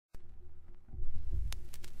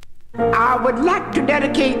I would like to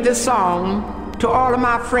dedicate this song to all of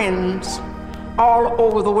my friends all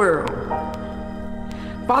over the world.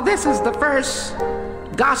 For this is the first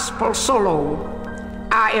gospel solo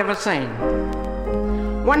I ever sang.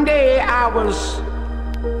 One day I was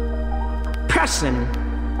pressing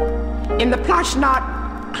in the plush knot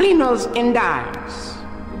cleaners and dyes,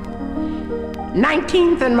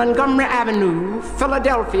 19th and Montgomery Avenue,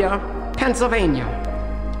 Philadelphia, Pennsylvania,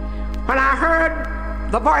 when I heard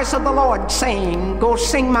the voice of the Lord saying, "Go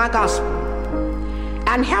sing my gospel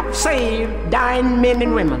and help save dying men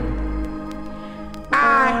and women."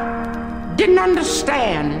 I didn't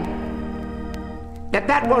understand that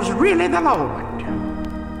that was really the Lord.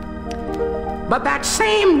 But that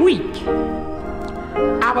same week,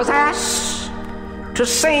 I was asked to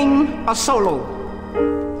sing a solo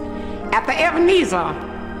at the Ebenezer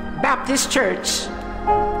Baptist Church,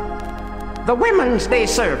 the Women's Day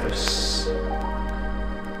service.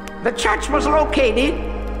 The church was located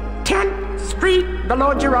 10th Street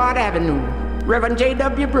below Girard Avenue. Reverend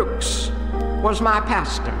J.W. Brooks was my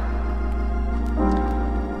pastor.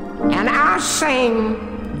 And I sang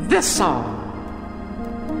this song.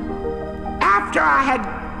 After I had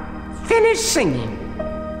finished singing,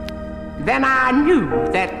 then I knew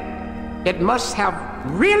that it must have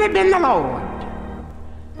really been the Lord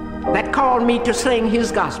that called me to sing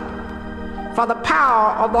his gospel. For the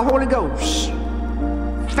power of the Holy Ghost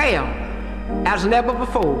fell as never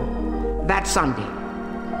before that Sunday.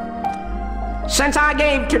 Since I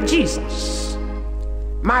gave to Jesus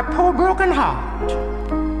my poor broken heart,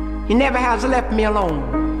 he never has left me alone.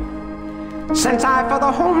 Since I for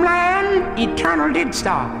the homeland eternal did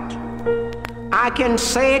start, I can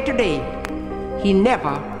say today, he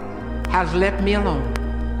never has left me alone.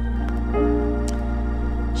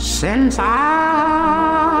 Since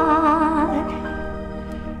I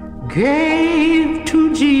gave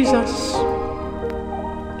to Jesus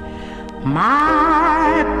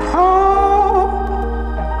my poor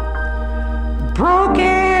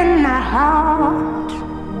broken heart,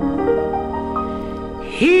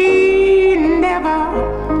 he never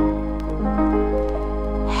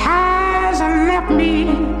has left me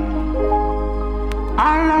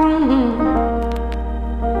alone.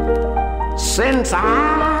 Since I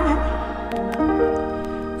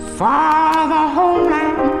for the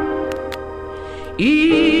homeland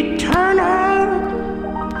eternal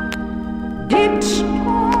did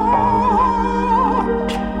start,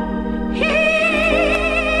 he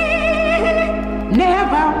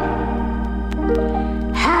never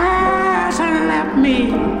has left me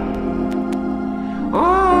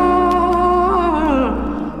alone.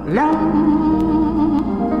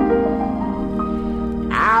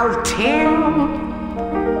 I'll tell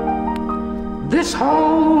this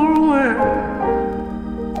whole world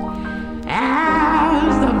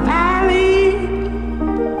as the valley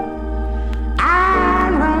I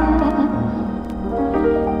roam,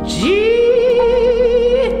 Jesus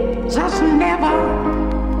never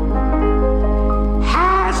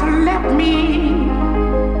has left me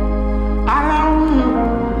alone.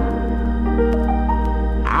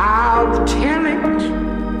 I'll tell it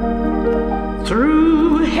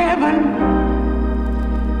through heaven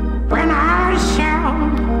when I shall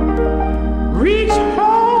reach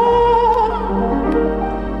home.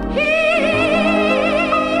 He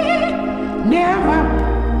never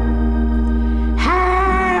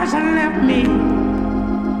has left me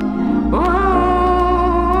alone.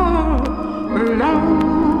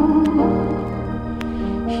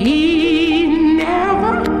 He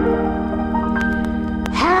never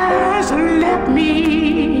has left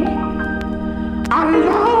me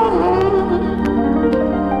alone.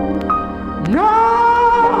 No,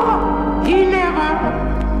 he never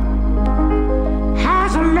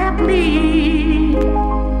has left me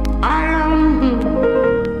alone.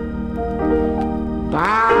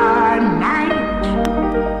 By night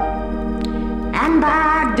and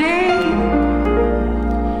by day,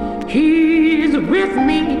 he's with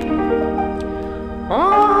me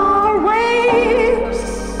always.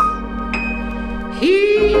 He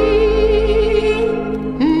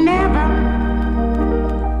never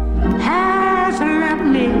has left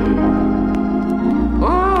me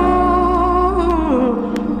alone.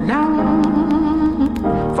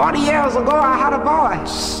 40 years ago I had a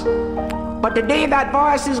voice, but today that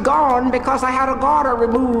voice is gone because I had a garter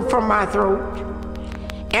removed from my throat,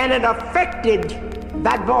 and it affected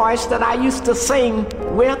that voice that I used to sing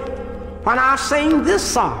with when I sing this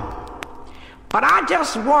song. But I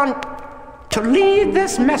just want to leave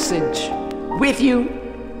this message with you,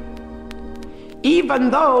 even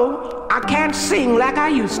though I can't sing like I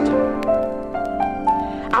used to.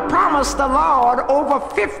 I promised the Lord over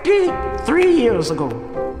 53 years ago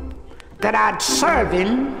that I'd serve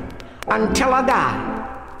him until I die.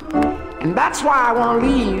 And that's why I want to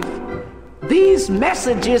leave these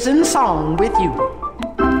messages in song with you.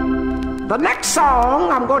 The next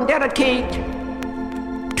song I'm going to dedicate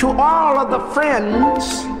to all of the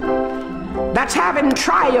friends that's having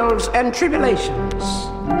trials and tribulations,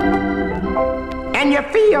 and you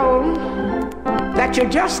feel that you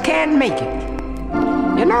just can't make it.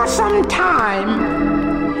 You know,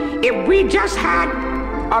 sometime if we just had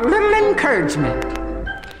a little encouragement,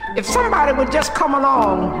 if somebody would just come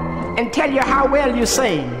along and tell you how well you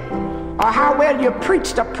sing, or how well you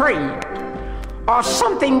preached or prayed, or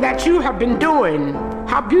something that you have been doing,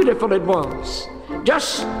 how beautiful it was,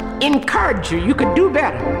 just encourage you, you could do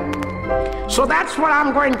better. So that's what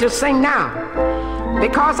I'm going to sing now,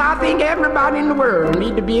 because I think everybody in the world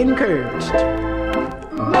needs to be encouraged.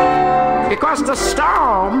 Because the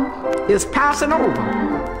storm is passing over,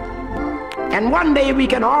 and one day we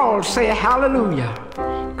can all say hallelujah.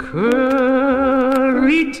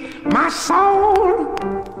 Courage, my soul,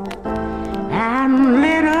 and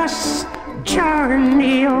let us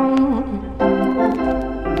journey on.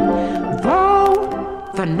 Though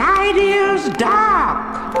the night is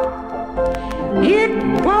dark, it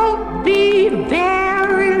won't be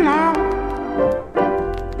very long.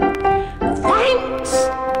 Thanks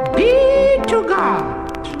be to God,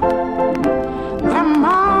 the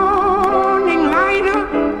morning light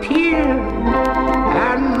appeared,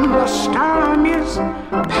 and the storm is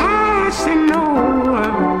passing over.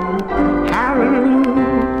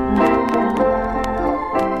 Hallelujah.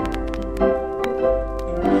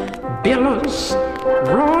 Billows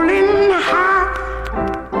rolling high,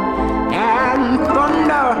 and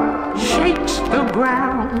thunder shakes the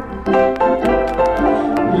ground.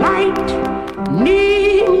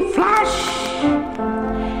 Lightning flash,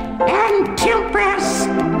 and tempest